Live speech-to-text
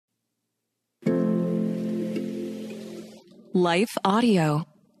Life Audio.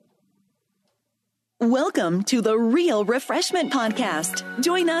 Welcome to the Real Refreshment Podcast.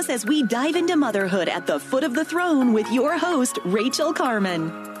 Join us as we dive into motherhood at the foot of the throne with your host, Rachel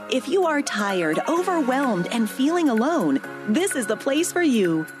Carman. If you are tired, overwhelmed, and feeling alone, this is the place for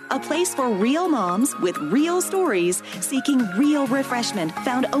you. A place for real moms with real stories seeking real refreshment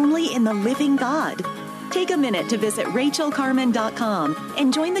found only in the living God. Take a minute to visit RachelCarman.com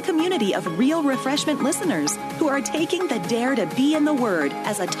and join the community of Real Refreshment listeners who are taking the dare to be in the Word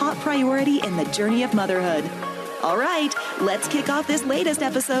as a top priority in the journey of motherhood. All right, let's kick off this latest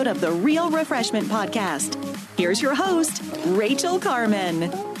episode of the Real Refreshment Podcast. Here's your host, Rachel Carman.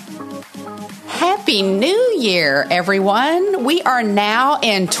 Happy New Year, everyone. We are now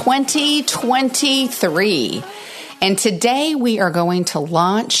in 2023. And today we are going to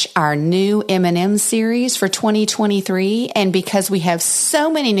launch our new M&M series for 2023. And because we have so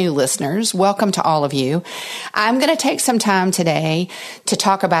many new listeners, welcome to all of you. I'm going to take some time today to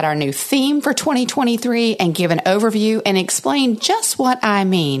talk about our new theme for 2023 and give an overview and explain just what I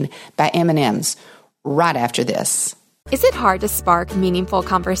mean by M&Ms right after this. Is it hard to spark meaningful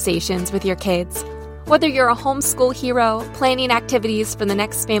conversations with your kids? Whether you're a homeschool hero, planning activities for the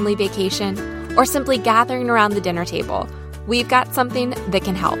next family vacation, or simply gathering around the dinner table, we've got something that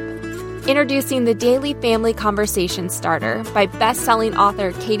can help. Introducing the Daily Family Conversation Starter by best-selling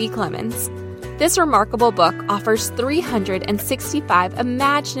author Katie Clemens. This remarkable book offers 365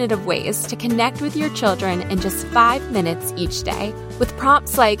 imaginative ways to connect with your children in just 5 minutes each day, with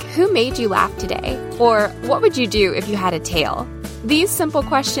prompts like, who made you laugh today? Or what would you do if you had a tail? These simple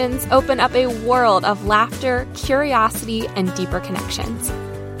questions open up a world of laughter, curiosity, and deeper connections.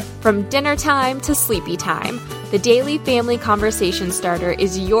 From dinner time to sleepy time, the Daily Family Conversation Starter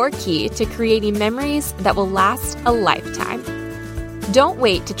is your key to creating memories that will last a lifetime. Don't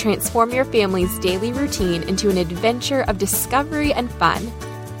wait to transform your family's daily routine into an adventure of discovery and fun.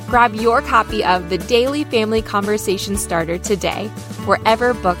 Grab your copy of the Daily Family Conversation Starter today,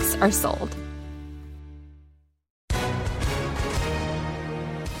 wherever books are sold.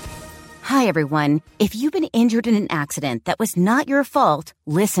 Hi, everyone. If you've been injured in an accident that was not your fault,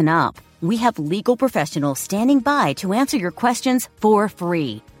 listen up. We have legal professionals standing by to answer your questions for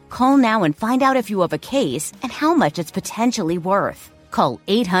free. Call now and find out if you have a case and how much it's potentially worth. Call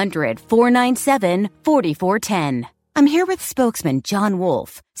 800-497-4410. I'm here with spokesman John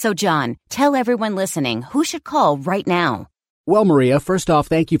Wolf. So, John, tell everyone listening who should call right now. Well, Maria, first off,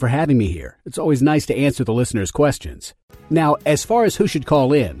 thank you for having me here. It's always nice to answer the listeners' questions. Now, as far as who should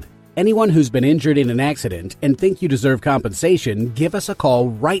call in, anyone who's been injured in an accident and think you deserve compensation, give us a call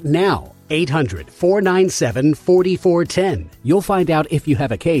right now. 800-497-4410. You'll find out if you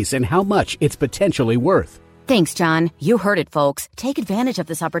have a case and how much it's potentially worth. Thanks, John. You heard it, folks. Take advantage of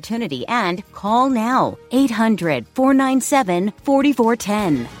this opportunity and call now.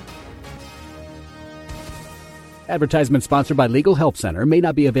 800-497-4410. Advertisement sponsored by Legal Help Center. May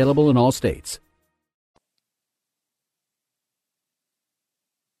not be available in all states.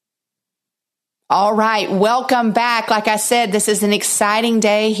 All right. Welcome back. Like I said, this is an exciting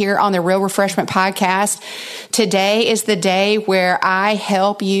day here on the Real Refreshment Podcast. Today is the day where I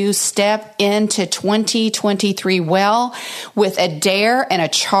help you step into 2023 well with a dare and a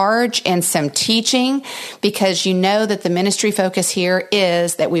charge and some teaching, because you know that the ministry focus here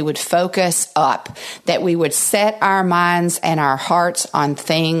is that we would focus up, that we would set our minds and our hearts on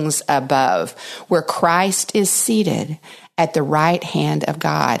things above, where Christ is seated at the right hand of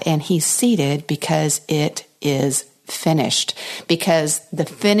God. And he's seated because it is finished, because the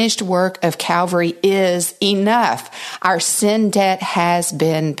finished work of Calvary is enough. Our sin debt has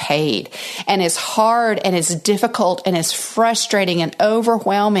been paid. And as hard and as difficult and as frustrating and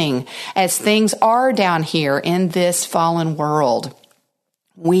overwhelming as things are down here in this fallen world,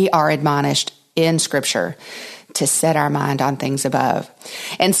 we are admonished in Scripture to set our mind on things above.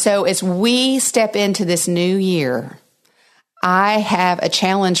 And so as we step into this new year, I have a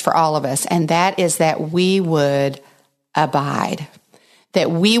challenge for all of us, and that is that we would abide, that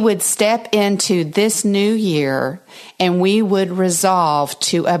we would step into this new year and we would resolve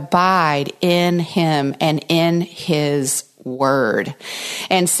to abide in Him and in His Word.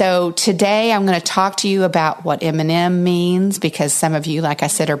 And so today I'm going to talk to you about what M&M means, because some of you, like I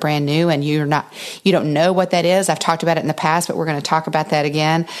said, are brand new and you don't know what that is. I've talked about it in the past, but we're going to talk about that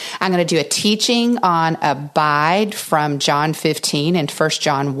again. I'm going to do a teaching on abide from John 15 and 1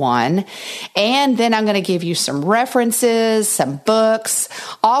 John 1. And then I'm going to give you some references, some books,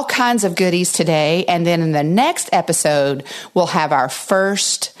 all kinds of goodies today. And then in the next episode, we'll have our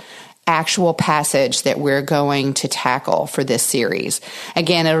first actual passage that we're going to tackle for this series.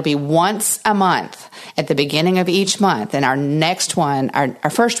 Again, it'll be once a month at the beginning of each month. And our next one, our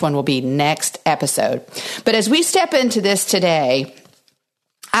first one will be next episode. But as we step into this today,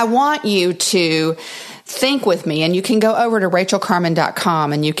 I want you to think with me, and you can go over to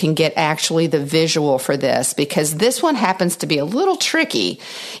rachelcarman.com and you can get actually the visual for this, because this one happens to be a little tricky.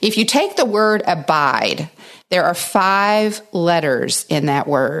 If you take the word abide, there are 5 letters in that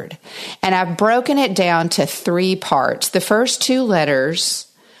word, and I've broken it down to 3 parts. The first 2 letters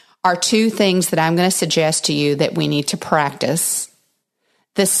are 2 things that I'm going to suggest to you that we need to practice.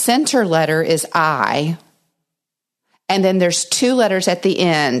 The center letter is I, and then there's 2 letters at the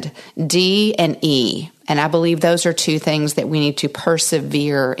end, D and E. And I believe those are 2 things that we need to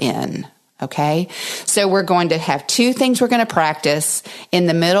persevere in. Okay? So we're going to have 2 things we're going to practice. In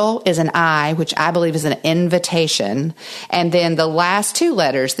the middle is an I, which I believe is an invitation. And then the last 2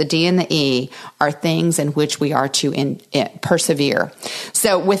 letters, the D and the E, are things in which we are to persevere.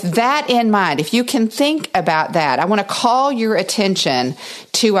 So with that in mind, if you can think about that, I want to call your attention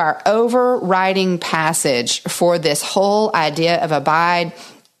to our overriding passage for this whole idea of abide.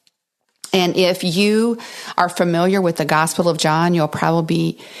 And if you are familiar with the Gospel of John, you'll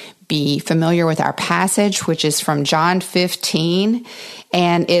probably be familiar with our passage, which is from John 15.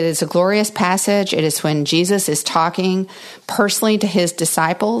 And it is a glorious passage. It is when Jesus is talking personally to his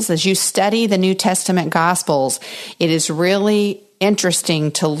disciples. As you study the New Testament Gospels, it is really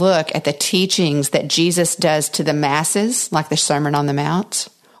interesting to look at the teachings that Jesus does to the masses, like the Sermon on the Mount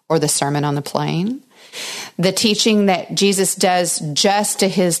or the Sermon on the Plain. The teaching that Jesus does just to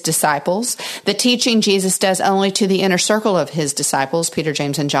his disciples, the teaching Jesus does only to the inner circle of his disciples, Peter,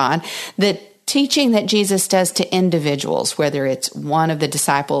 James, and John, the teaching that Jesus does to individuals, whether it's one of the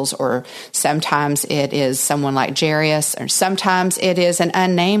disciples or sometimes it is someone like Jairus, or sometimes it is an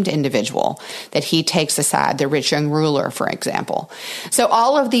unnamed individual that he takes aside, the rich young ruler, for example. So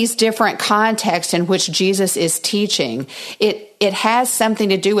all of these different contexts in which Jesus is teaching, it has something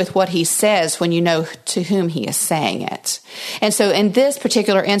to do with what he says when you know to whom he is saying it. And so in this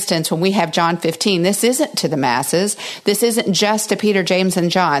particular instance, when we have John 15, this isn't to the masses. This isn't just to Peter, James, and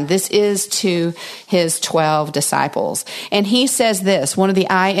John. This is to his 12 disciples. And he says this, one of the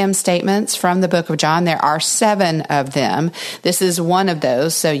I am statements from the book of John. There are 7 of them. This is one of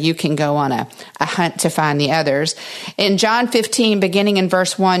those, so you can go on a hunt to find the others. In John 15, beginning in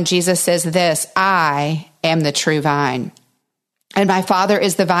verse 1, Jesus says this, I am the true vine, and my Father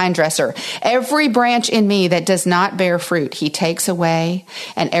is the vine dresser. Every branch in me that does not bear fruit, he takes away,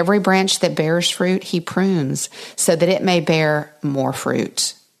 and every branch that bears fruit, he prunes, so that it may bear more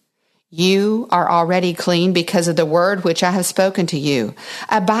fruit. You are already clean because of the word which I have spoken to you.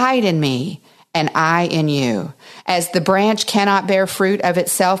 Abide in me, and I in you. As the branch cannot bear fruit of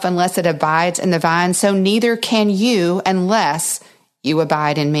itself unless it abides in the vine, so neither can you unless you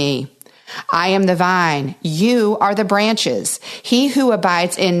abide in me. I am the vine, you are the branches. He who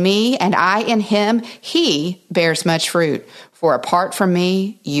abides in me and I in him, he bears much fruit. For apart from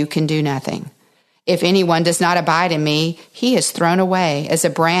me, you can do nothing. If anyone does not abide in me, he is thrown away as a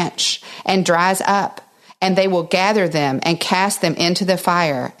branch and dries up, and they will gather them and cast them into the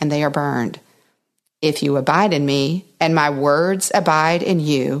fire, and they are burned. If you abide in me and my words abide in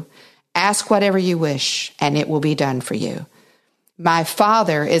you, ask whatever you wish, and it will be done for you. My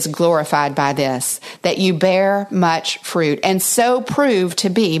Father is glorified by this, that you bear much fruit, and so prove to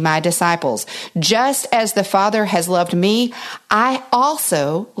be my disciples. Just as the Father has loved me, I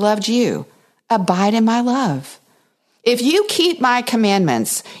also loved you. Abide in my love. If you keep my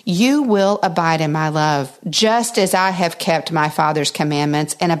commandments, you will abide in my love, just as I have kept my Father's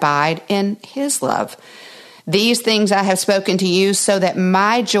commandments and abide in his love. These things I have spoken to you so that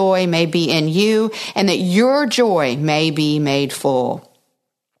my joy may be in you and that your joy may be made full.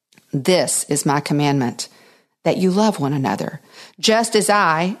 This is my commandment, that you love one another, just as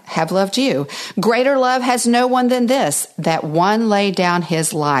I have loved you. Greater love has no one than this, that one lay down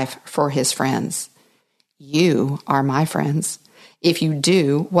his life for his friends. You are my friends, if you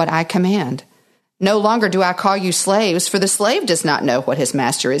do what I command. No longer do I call you slaves, for the slave does not know what his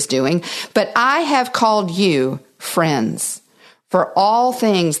master is doing, but I have called you friends. For all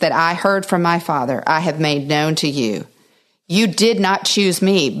things that I heard from my Father, I have made known to you. You did not choose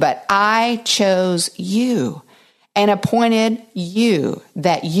me, but I chose you and appointed you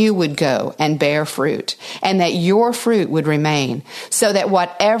that you would go and bear fruit, and that your fruit would remain, so that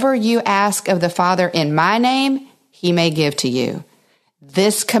whatever you ask of the Father in my name, he may give to you.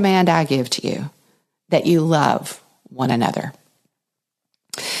 This command I give to you, that you love one another.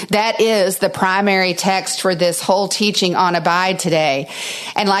 That is the primary text for this whole teaching on abide today.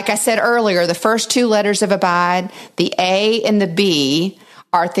 And like I said earlier, the first two letters of abide, the A and the B,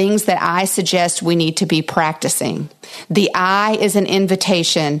 are things that I suggest we need to be practicing. The I is an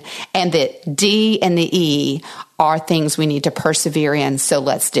invitation, and the D and the E are things we need to persevere in. So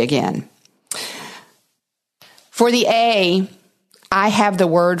let's dig in. For the A, I have the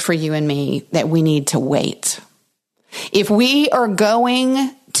word for you and me that we need to wait. If we are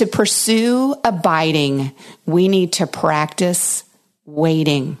going to pursue abiding, we need to practice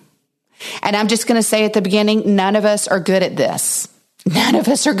waiting. And I'm just going to say at the beginning, none of us are good at this. None of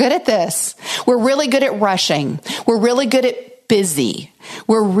us are good at this. We're really good at rushing. We're really good at busy.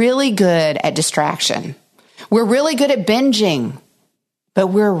 We're really good at distraction. We're really good at binging, but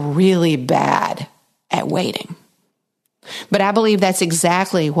we're really bad at waiting. But I believe that's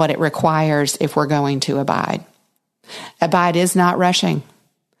exactly what it requires if we're going to abide. Abide is not rushing.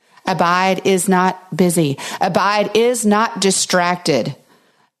 Abide is not busy. Abide is not distracted.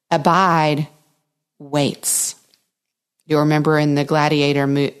 Abide waits. You remember in the Gladiator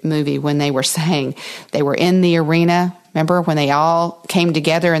movie when they were saying they were in the arena, remember when they all came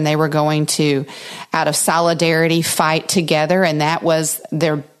together and they were going to, out of solidarity, fight together, and that was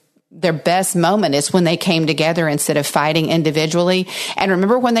their best moment is when they came together instead of fighting individually. And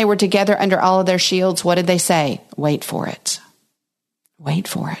remember when they were together under all of their shields, what did they say? Wait for it. Wait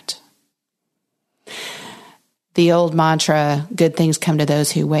for it. The old mantra, good things come to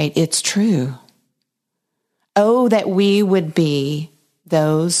those who wait. It's true. Oh, that we would be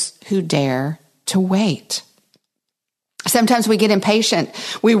those who dare to wait. Sometimes we get impatient.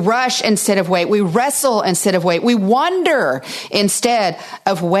 We rush instead of wait. We wrestle instead of wait. We wonder instead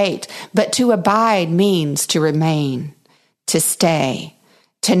of wait. But to abide means to remain, to stay,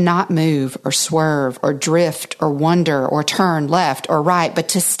 to not move or swerve or drift or wander or turn left or right, but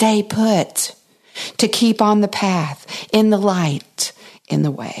to stay put, to keep on the path, in the light, in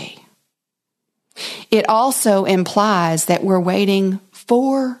the way. It also implies that we're waiting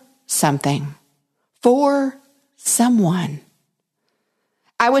for something, for someone.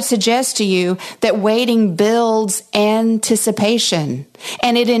 I would suggest to you that waiting builds anticipation,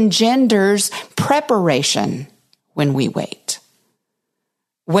 and it engenders preparation when we wait.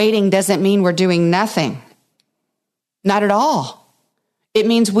 Waiting doesn't mean we're doing nothing. Not at all. It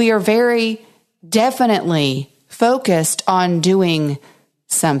means we are very definitely focused on doing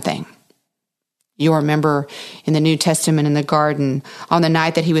something. You remember in the New Testament in the garden, on the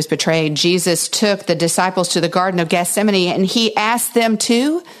night that he was betrayed, Jesus took the disciples to the Garden of Gethsemane and he asked them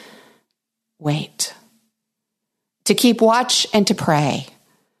to wait, to keep watch and to pray.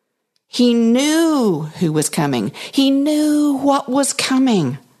 He knew who was coming. He knew what was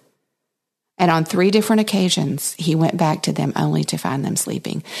coming. And on 3 different occasions, he went back to them only to find them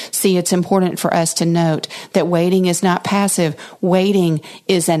sleeping. See, it's important for us to note that waiting is not passive. Waiting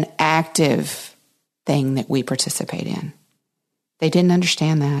is an active thing that we participate in. They didn't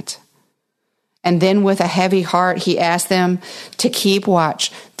understand that. And then with a heavy heart, he asked them to keep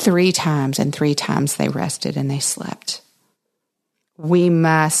watch 3 times, and 3 times they rested and they slept. We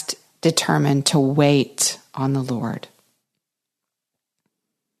must determine to wait on the Lord.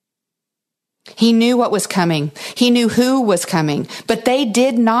 He knew what was coming. He knew who was coming, but they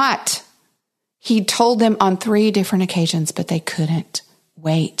did not. He told them on 3 different occasions, but they couldn't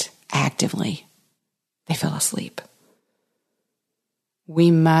wait actively. They fell asleep.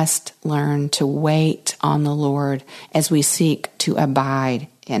 We must learn to wait on the Lord as we seek to abide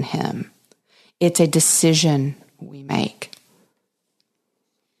in him. It's a decision we make.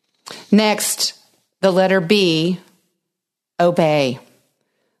 Next, the letter B, obey.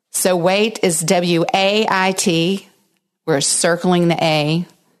 So wait is W-A-I-T. We're circling the A.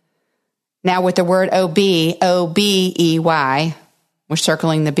 Now with the word O-B, O-B-E-Y, we're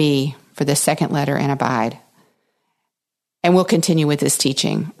circling the B for the second letter in abide. And we'll continue with this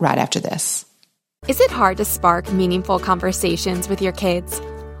teaching right after this. Is it hard to spark meaningful conversations with your kids?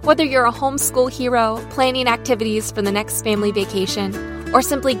 Whether you're a homeschool hero, planning activities for the next family vacation, or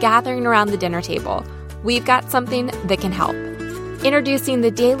simply gathering around the dinner table, we've got something that can help. Introducing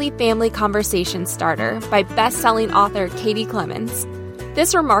the Daily Family Conversation Starter by best-selling author Katie Clemens.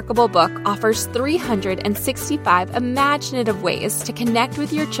 This remarkable book offers 365 imaginative ways to connect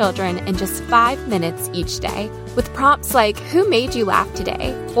with your children in just 5 minutes each day, with prompts like, who made you laugh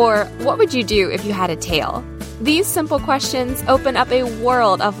today? Or what would you do if you had a tail? These simple questions open up a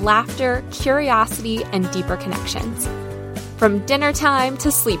world of laughter, curiosity, and deeper connections. From dinner time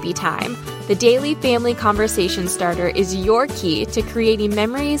to sleepy time, the Daily Family Conversation Starter is your key to creating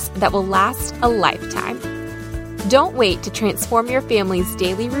memories that will last a lifetime. Don't wait to transform your family's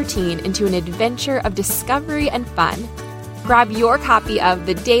daily routine into an adventure of discovery and fun. Grab your copy of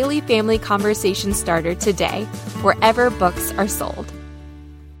The Daily Family Conversation Starter today, wherever books are sold.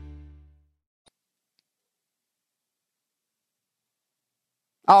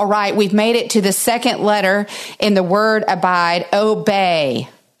 All right, we've made it to the second letter in the word abide, obey.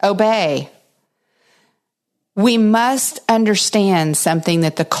 Obey. We must understand something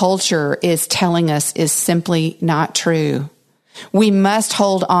that the culture is telling us is simply not true. We must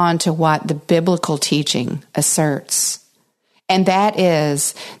hold on to what the biblical teaching asserts. And that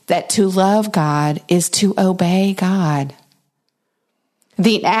is that to love God is to obey God.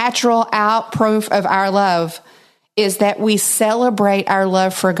 The natural outproof of our love is that we celebrate our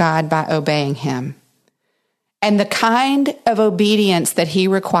love for God by obeying Him. And the kind of obedience that He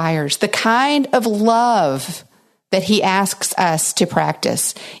requires, the kind of love that He asks us to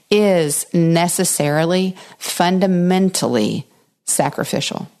practice is necessarily, fundamentally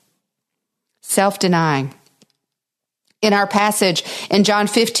sacrificial. Self-denying. In our passage in John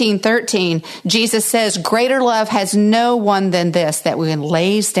 15:13, Jesus says, "Greater love has no one than this, that one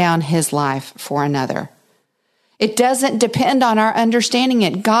lays down his life for another." It doesn't depend on our understanding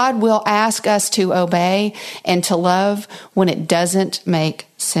it. God will ask us to obey and to love when it doesn't make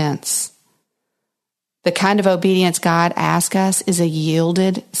sense. The kind of obedience God asks us is a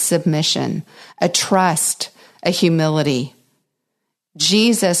yielded submission, a trust, a humility.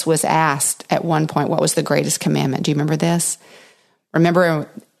 Jesus was asked at one point, what was the greatest commandment? Do you remember this? Remember,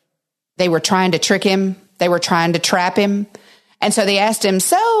 they were trying to trick him. They were trying to trap him. And so they asked him,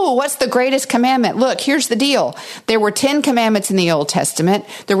 so what's the greatest commandment? Look, here's the deal. There were 10 commandments in the Old Testament.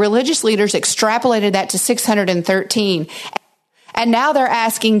 The religious leaders extrapolated that to 613. And now they're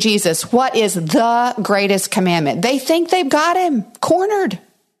asking Jesus, what is the greatest commandment? They think they've got him cornered.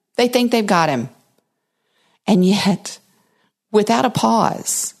 They think they've got him. And yet, without a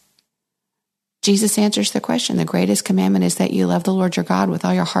pause, Jesus answers the question. The greatest commandment is that you love the Lord your God with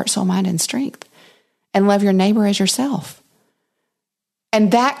all your heart, soul, mind, and strength, and love your neighbor as yourself.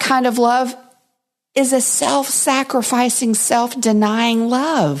 And that kind of love is a self-sacrificing, self-denying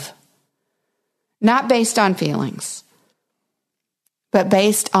love, not based on feelings, but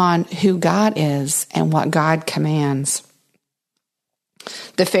based on who God is and what God commands.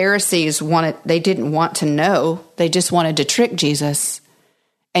 The Pharisees they didn't want to know. They just wanted to trick Jesus.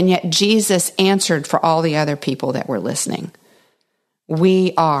 And yet Jesus answered for all the other people that were listening.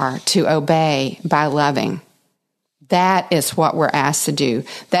 We are to obey by loving. That is what we're asked to do.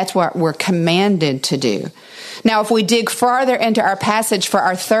 That's what we're commanded to do. Now, if we dig farther into our passage for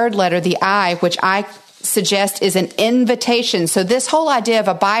our third letter, the I, which I suggest is an invitation. So this whole idea of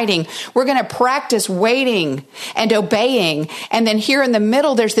abiding, we're going to practice waiting and obeying. And then here in the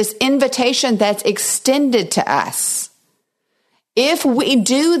middle, there's this invitation that's extended to us. If we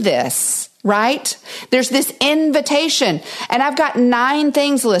do this, right, there's this invitation. And I've got 9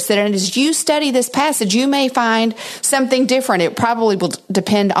 things listed. And as you study this passage, you may find something different. It probably will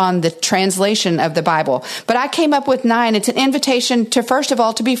depend on the translation of the Bible. But I came up with 9. It's an invitation to, first of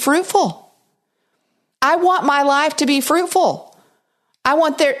all, to be fruitful. I want my life to be fruitful. I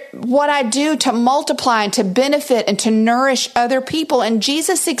want what I do to multiply and to benefit and to nourish other people. And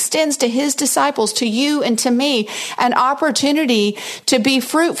Jesus extends to his disciples, to you and to me, an opportunity to be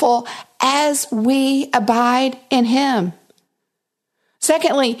fruitful as we abide in him.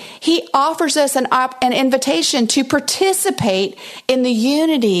 Secondly, he offers us an invitation to participate in the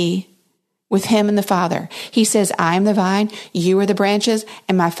unity with him and the Father. He says, I am the vine, you are the branches,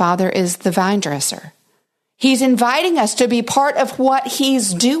 and my Father is the vine dresser. He's inviting us to be part of what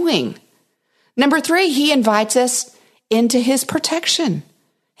he's doing. Number 3, he invites us into his protection,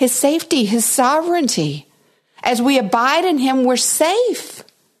 his safety, his sovereignty. As we abide in him, we're safe.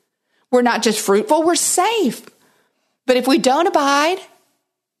 We're not just fruitful, we're safe. But if we don't abide,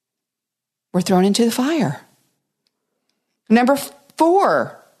 we're thrown into the fire. Number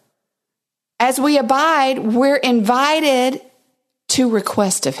 4, as we abide, we're invited to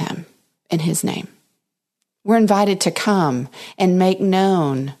request of him in his name. We're invited to come and make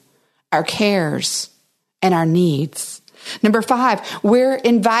known our cares and our needs. Number 5, we're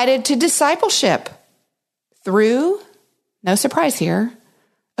invited to discipleship through, no surprise here,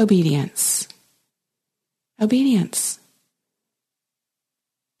 obedience. Obedience.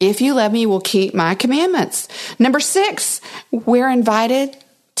 If you love me, you will keep my commandments. Number 6, we're invited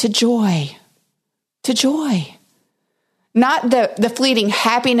to joy. To joy. Not the fleeting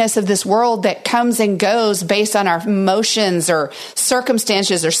happiness of this world that comes and goes based on our emotions or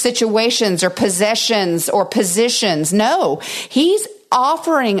circumstances or situations or possessions or positions. No, he's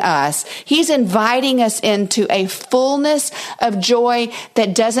offering us, he's inviting us into a fullness of joy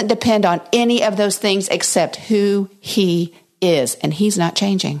that doesn't depend on any of those things except who he is. And he's not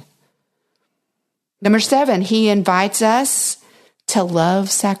changing. Number 7, he invites us to love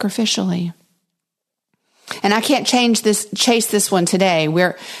sacrificially. And I can't chase this one today.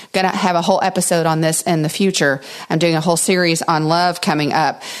 We're going to have a whole episode on this in the future. I'm doing a whole series on love coming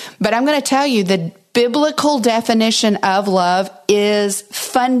up. But I'm going to tell you the biblical definition of love is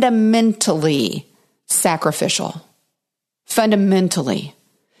fundamentally sacrificial. Fundamentally,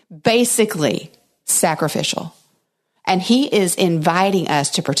 basically sacrificial. And he is inviting us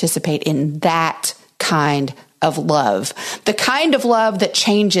to participate in that kind of love, the kind of love that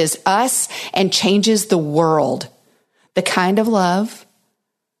changes us and changes the world, the kind of love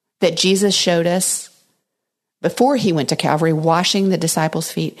that Jesus showed us before he went to Calvary, washing the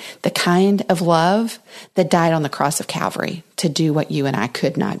disciples' feet, the kind of love that died on the cross of Calvary to do what you and I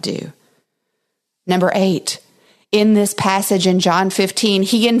could not do. Number 8, in this passage in John 15,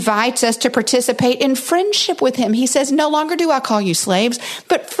 he invites us to participate in friendship with him. He says, no longer do I call you slaves,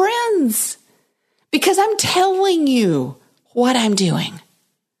 but friends. Because I'm telling you what I'm doing.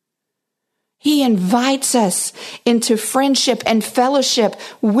 He invites us into friendship and fellowship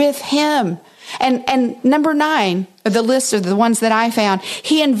with him. And number 9, the list of the ones that I found,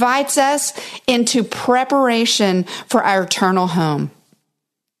 he invites us into preparation for our eternal home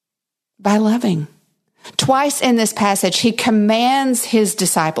by loving. Twice in this passage, he commands his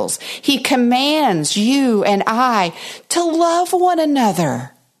disciples. He commands you and I to love one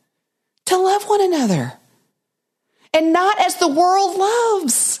another. To love one another. And not as the world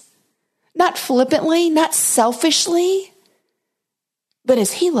loves. Not flippantly, not selfishly, but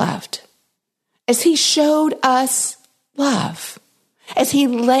as he loved. As he showed us love. As he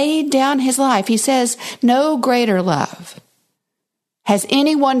laid down his life. He says, no greater love has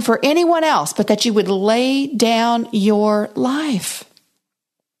anyone for anyone else, but that you would lay down your life.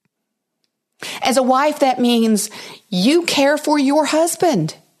 As a wife, that means you care for your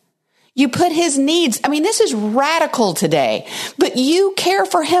husband. You put his needs, this is radical today, but you care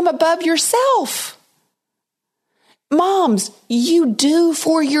for him above yourself. Moms, you do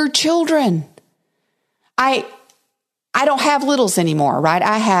for your children. I don't have littles anymore, right?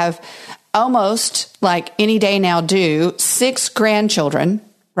 I have almost, like any day now, 6 grandchildren,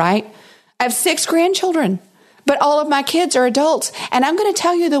 right? I have 6 grandchildren, but all of my kids are adults. And I'm going to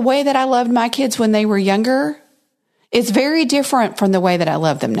tell you, the way that I loved my kids when they were younger is very different from the way that I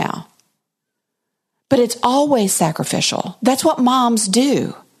love them now. But it's always sacrificial. That's what moms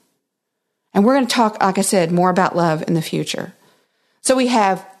do. And we're going to talk, like I said, more about love in the future. So we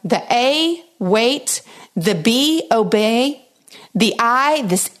have the A, wait, the B, obey, the I,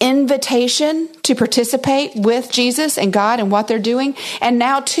 this invitation to participate with Jesus and God and what they're doing. And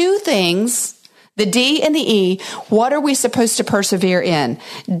now 2 things, the D and the E, what are we supposed to persevere in?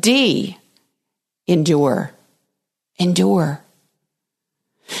 D, endure. Endure.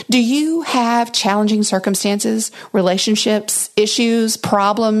 Do you have challenging circumstances, relationships, issues,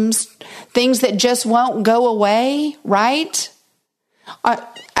 problems, things that just won't go away, right?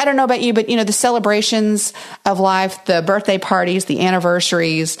 I don't know about you, but the celebrations of life, the birthday parties, the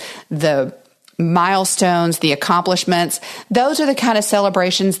anniversaries, the milestones, the accomplishments, those are the kind of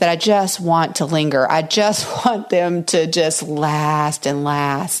celebrations that I just want to linger. I just want them to just last and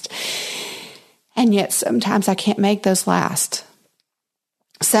last. And yet sometimes I can't make those last.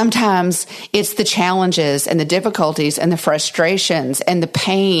 Sometimes it's the challenges and the difficulties and the frustrations and the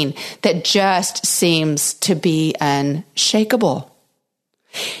pain that just seems to be unshakable.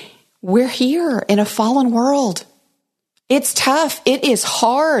 We're here in a fallen world. It's tough. It is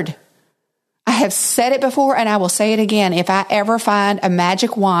hard. I have said it before and I will say it again. If I ever find a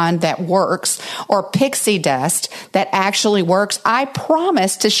magic wand that works or pixie dust that actually works, I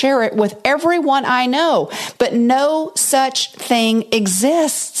promise to share it with everyone I know. But no such thing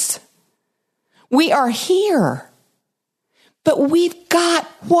exists. We are here, but we've got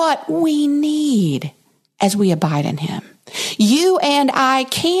what we need as we abide in him. You and I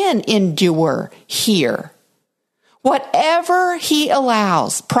can endure here. Whatever he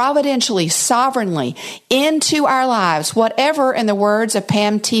allows providentially, sovereignly into our lives, whatever, in the words of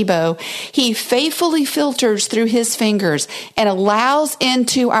Pam Tebow, he faithfully filters through his fingers and allows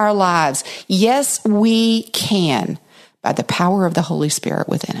into our lives. Yes, we can, by the power of the Holy Spirit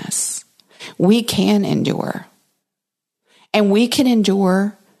within us. We can endure. And we can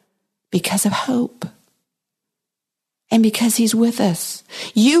endure because of hope. And because he's with us.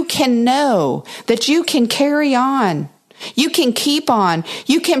 You can know that you can carry on You can keep on.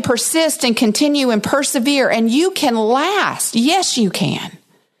 You can persist and continue and persevere, and you can last. Yes, you can.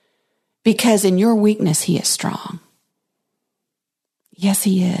 Because in your weakness, he is strong. Yes,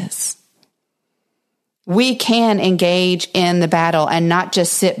 he is. We can engage in the battle and not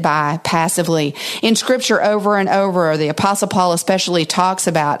just sit by passively. In Scripture over and over, the Apostle Paul especially talks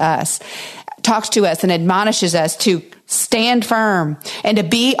to us and admonishes us to stand firm and to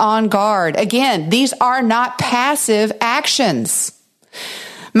be on guard. Again, these are not passive actions.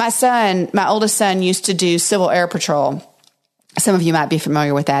 My oldest son used to do Civil Air Patrol. Some of you might be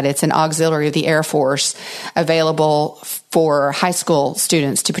familiar with that. It's an auxiliary of the Air Force available for high school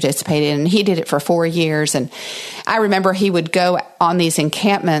students to participate in. And he did it for 4 years. And I remember he would go on these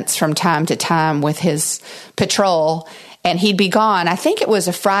encampments from time to time with his patrol, and he'd be gone. I think it was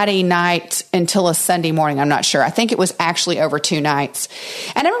a Friday night until a Sunday morning. I'm not sure. I think it was actually over 2 nights.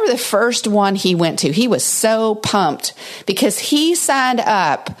 And I remember the first one he went to, he was so pumped because he signed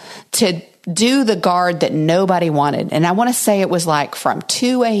up to do the guard that nobody wanted. And I want to say it was like from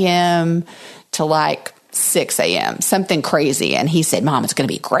 2 a.m. to like 6 a.m., something crazy. And he said, Mom, it's going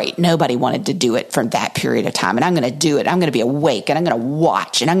to be great. Nobody wanted to do it from that period of time. And I'm going to do it. I'm going to be awake and I'm going to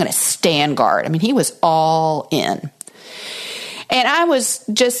watch and I'm going to stand guard. I mean, he was all in. And I was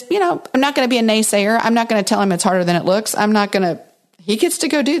just, I'm not going to be a naysayer. I'm not going to tell him it's harder than it looks. He gets to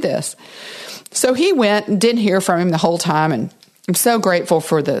go do this. So he went and didn't hear from him the whole time. And I'm so grateful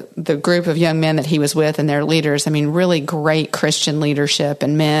for the group of young men that he was with and their leaders. I mean, really great Christian leadership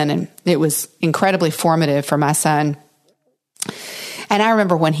and men. And it was incredibly formative for my son. And I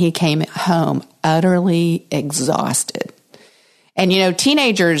remember when he came home utterly exhausted. And,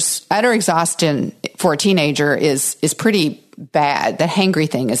 teenagers, utter exhaustion for a teenager is pretty bad. The hangry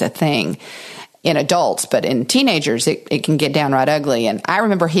thing is a thing in adults, but in teenagers, it can get downright ugly. And I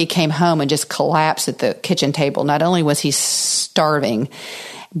remember he came home and just collapsed at the kitchen table. Not only was he starving,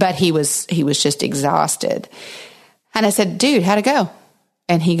 but he was just exhausted. And I said, dude, how'd it go?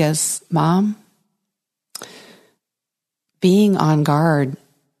 And he goes, Mom, being on guard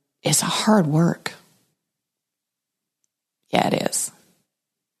is hard work. Yeah, it is.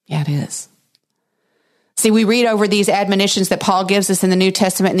 Yeah, it is. See, we read over these admonitions that Paul gives us in the New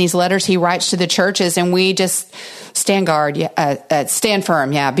Testament in these letters he writes to the churches, and we just stand guard, stand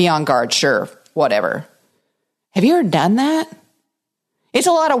firm, be on guard, sure, whatever. Have you ever done that? It's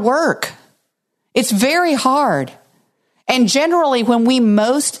a lot of work. It's very hard. And generally, when we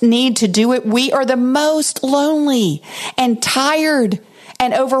most need to do it, we are the most lonely and tired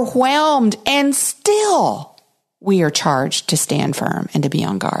and overwhelmed, and still we are charged to stand firm and to be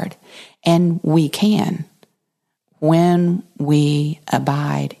on guard. And we can. When we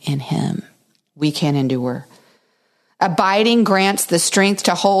abide in him, we can endure. Abiding grants the strength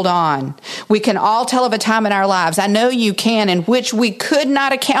to hold on. We can all tell of a time in our lives, I know you can, in which we could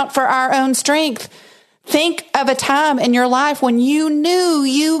not account for our own strength. Think of a time in your life when you knew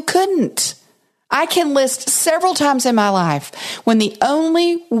you couldn't. I can list several times in my life when the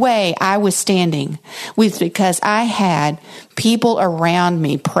only way I was standing was because I had people around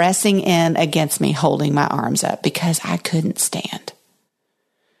me pressing in against me, holding my arms up because I couldn't stand.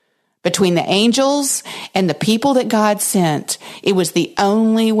 Between the angels and the people that God sent, it was the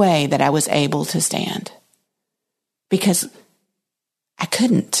only way that I was able to stand because I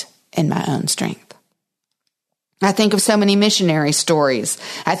couldn't in my own strength. I think of so many missionary stories.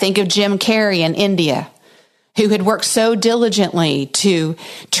 I think of Jim Carrey in India, who had worked so diligently to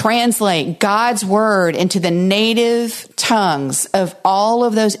translate God's word into the native tongues of all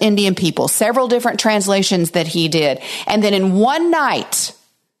of those Indian people, several different translations that he did. And then in one night,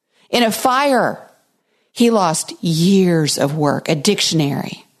 in a fire, he lost years of work, a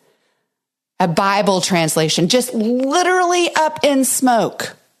dictionary, a Bible translation, just literally up in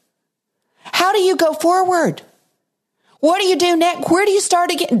smoke. How do you go forward? What do you do next? Where do you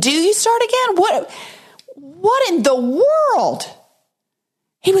start again? Do you start again? What in the world?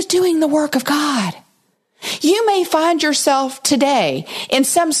 He was doing the work of God. You may find yourself today in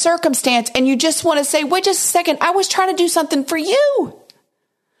some circumstance and you just want to say, wait just a second, I was trying to do something for you.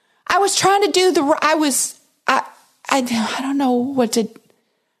 I was trying to do I don't know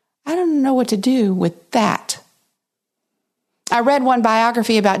what to do with that. I read one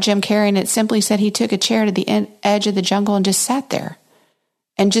biography about Jim Carrey, and it simply said he took a chair to the edge of the jungle and just sat there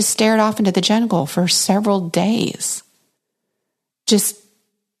and just stared off into the jungle for several days, just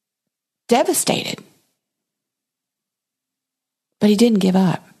devastated. But he didn't give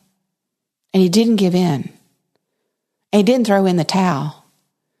up, and he didn't give in, and he didn't throw in the towel.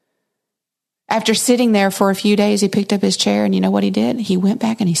 After sitting there for a few days, he picked up his chair, and you know what he did? He went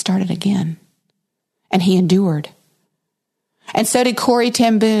back and he started again, and he endured. And so did Corrie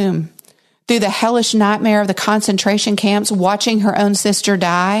ten Boom. Through the hellish nightmare of the concentration camps, watching her own sister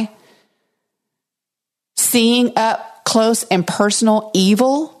die, seeing up close and personal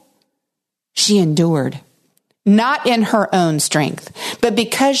evil, she endured. Not in her own strength, but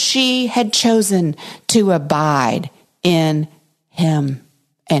because she had chosen to abide in him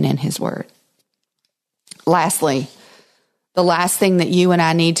and in his word. Lastly, the last thing that you and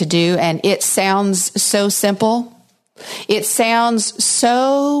I need to do, and it sounds so simple, it sounds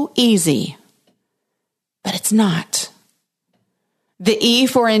so easy, but it's not. The E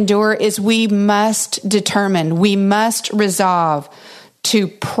for endure is we must determine, we must resolve to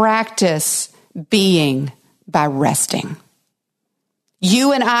practice being by resting.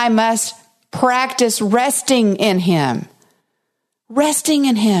 You and I must practice resting in him. Resting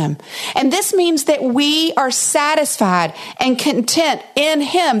in him. And this means that we are satisfied and content in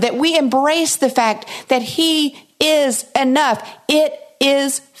him, that we embrace the fact that he is enough. It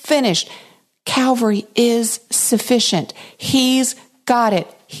is finished. Calvary is sufficient. He's got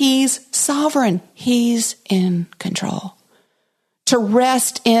it. He's sovereign. He's in control. To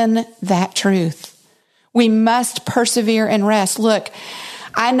rest in that truth. We must persevere and rest. Look,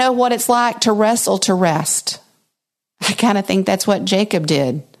 I know what it's like to wrestle to rest. I kind of think that's what Jacob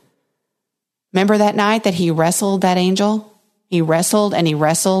did. Remember that night that he wrestled that angel? He wrestled and he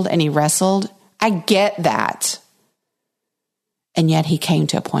wrestled and he wrestled. I get that. And yet he came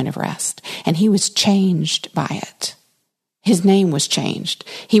to a point of rest. And he was changed by it. His name was changed.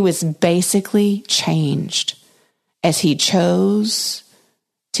 He was basically changed as he chose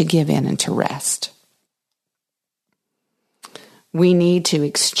to give in and to rest. We need to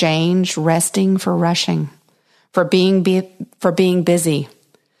exchange resting for rushing, for being busy.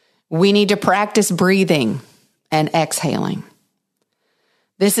 We need to practice breathing and exhaling.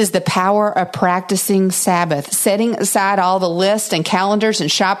 This is the power of practicing Sabbath, setting aside all the lists and calendars and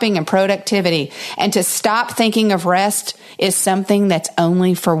shopping and productivity. And to stop thinking of rest is something that's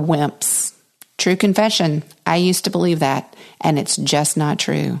only for wimps. True confession, I used to believe that, and it's just not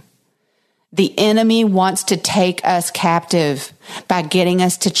true. The enemy wants to take us captive by getting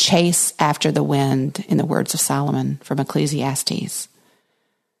us to chase after the wind, in the words of Solomon from Ecclesiastes.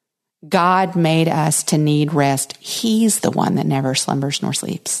 God made us to need rest. He's the one that never slumbers nor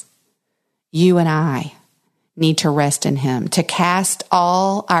sleeps. You and I need to rest in him, to cast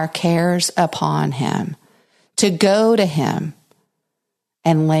all our cares upon him, to go to him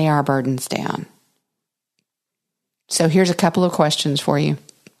and lay our burdens down. So here's a couple of questions for you.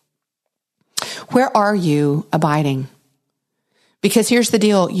 Where are you abiding? Because here's the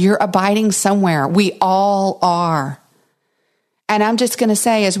deal. You're abiding somewhere. We all are. And I'm just going to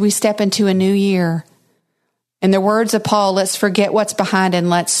say, as we step into a new year, in the words of Paul, let's forget what's behind and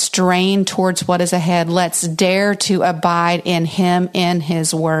let's strain towards what is ahead. Let's dare to abide in him, in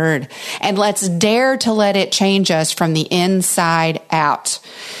his word. And let's dare to let it change us from the inside out.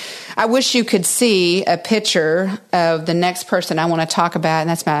 I wish you could see a picture of the next person I want to talk about, and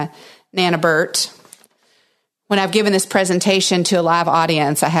that's my Nana Burt. When I've given this presentation to a live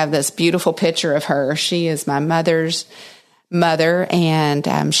audience, I have this beautiful picture of her. She is my mother's mother,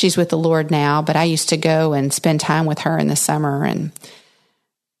 and she's with the Lord now, but I used to go and spend time with her in the summer, and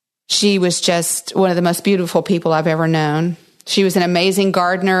she was just one of the most beautiful people I've ever known. She was an amazing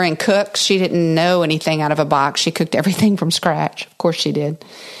gardener and cook. She didn't know anything out of a box. She cooked everything from scratch. Of course she did.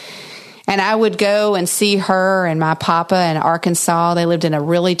 And I would go and see her and my papa in Arkansas. They lived in a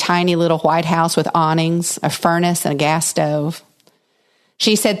really tiny little white house with awnings, a furnace, and a gas stove.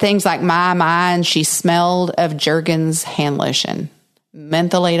 She said things like, and she smelled of Jergens hand lotion,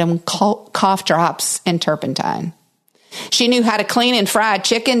 mentholatum, cough drops, and turpentine. She knew how to clean and fry a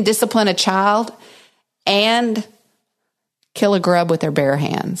chicken, discipline a child, and kill a grub with her bare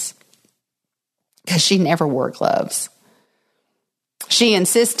hands, because she never wore gloves. She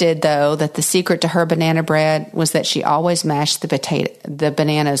insisted, though, that the secret to her banana bread was that she always mashed the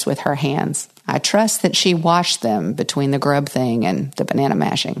bananas with her hands. I trust that she washed them between the grub thing and the banana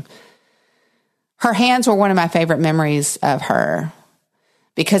mashing. Her hands were one of my favorite memories of her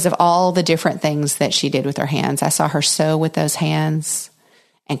because of all the different things that she did with her hands. I saw her sew with those hands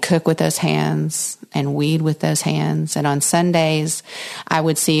and cook with those hands and weed with those hands. And on Sundays, I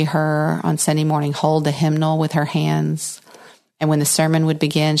would see her on Sunday morning hold the hymnal with her hands. And when the sermon would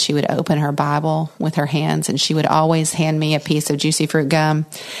begin, she would open her Bible with her hands, and she would always hand me a piece of Juicy Fruit gum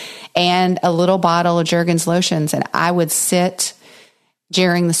and a little bottle of Jergens lotions. And I would sit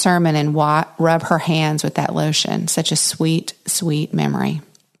during the sermon and rub her hands with that lotion. Such a sweet, sweet memory.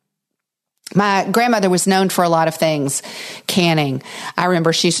 My grandmother was known for a lot of things, canning. I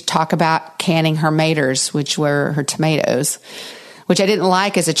remember she used to talk about canning her maters, which were her tomatoes, which I didn't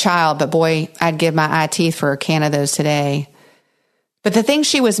like as a child, but boy, I'd give my eye teeth for a can of those today. But the thing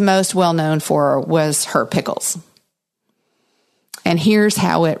she was most well known for was her pickles. And here's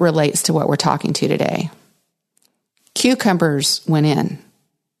how it relates to what we're talking to today. Cucumbers went in,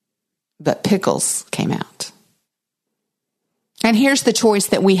 but pickles came out. And here's the choice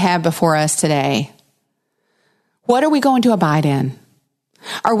that we have before us today. What are we going to abide in?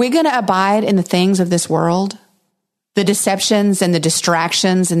 Are we going to abide in the things of this world? The deceptions and the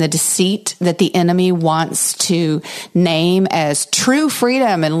distractions and the deceit that the enemy wants to name as true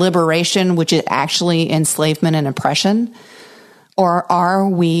freedom and liberation, which is actually enslavement and oppression? Or are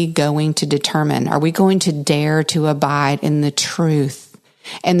we going to determine, are we going to dare to abide in the truth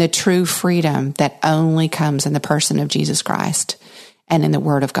and the true freedom that only comes in the person of Jesus Christ and in the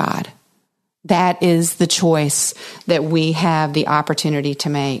Word of God? That is the choice that we have the opportunity to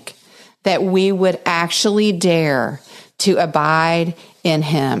make, that we would actually dare to abide in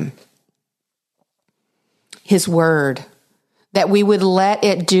Him, His Word, that we would let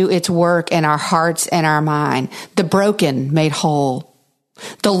it do its work in our hearts and our mind, the broken made whole,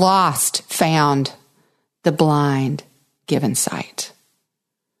 the lost found, the blind given sight.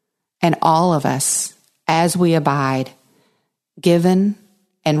 And all of us, as we abide, given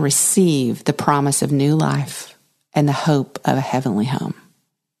and receive the promise of new life and the hope of a heavenly home.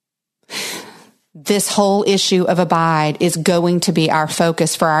 This whole issue of abide is going to be our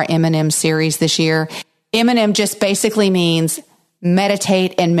focus for our M&M series this year. M&M just basically means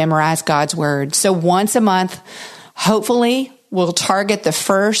meditate and memorize God's Word. So once a month, hopefully, we'll target the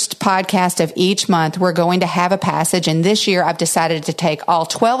first podcast of each month. We're going to have a passage. And this year, I've decided to take all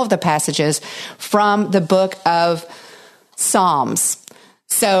 12 of the passages from the book of Psalms.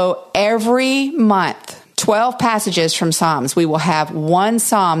 So every month, 12 passages from Psalms. We will have one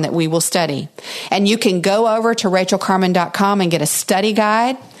Psalm that we will study. And you can go over to rachelcarman.com and get a study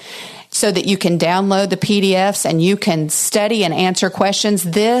guide so that you can download the PDFs and you can study and answer questions.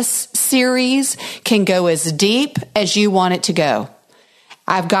 This series can go as deep as you want it to go.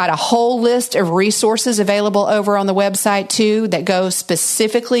 I've got a whole list of resources available over on the website too that go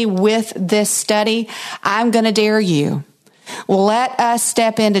specifically with this study. I'm going to dare you. Let us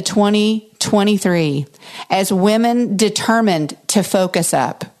step into 2023 as women determined to focus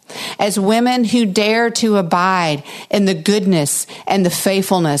up, as women who dare to abide in the goodness and the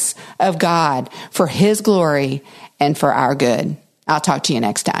faithfulness of God for His glory and for our good. I'll talk to you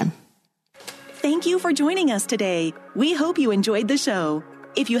next time. Thank you for joining us today. We hope you enjoyed the show.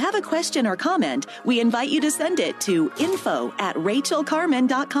 If you have a question or comment, we invite you to send it to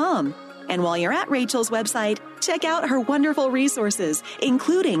info@rachelcarman.com. And while you're at Rachel's website, check out her wonderful resources,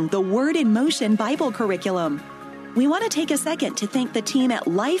 including the Word in Motion Bible curriculum. We want to take a second to thank the team at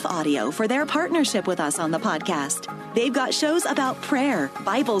Life Audio for their partnership with us on the podcast. They've got shows about prayer,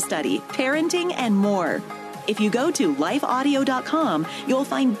 Bible study, parenting, and more. If you go to lifeaudio.com, you'll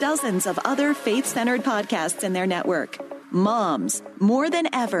find dozens of other faith-centered podcasts in their network. Moms, more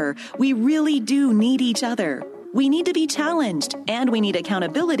than ever, we really do need each other. We need to be challenged, and we need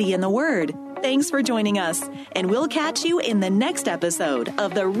accountability in the Word. Thanks for joining us, and we'll catch you in the next episode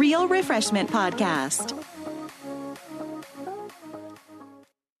of the Real Refreshment Podcast.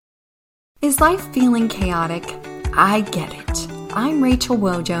 Is life feeling chaotic? I get it. I'm Rachel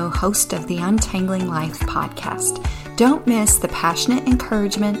Wojo, host of the Untangling Life podcast. Don't miss the passionate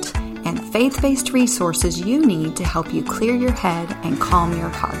encouragement and faith-based resources you need to help you clear your head and calm your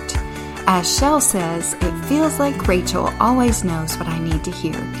heart. As Shell says, it feels like Rachel always knows what I need to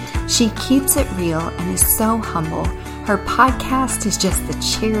hear. She keeps it real and is so humble. Her podcast is just the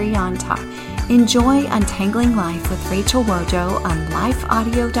cherry on top. Enjoy Untangling Life with Rachel Wojo on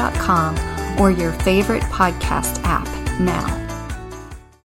lifeaudio.com or your favorite podcast app now.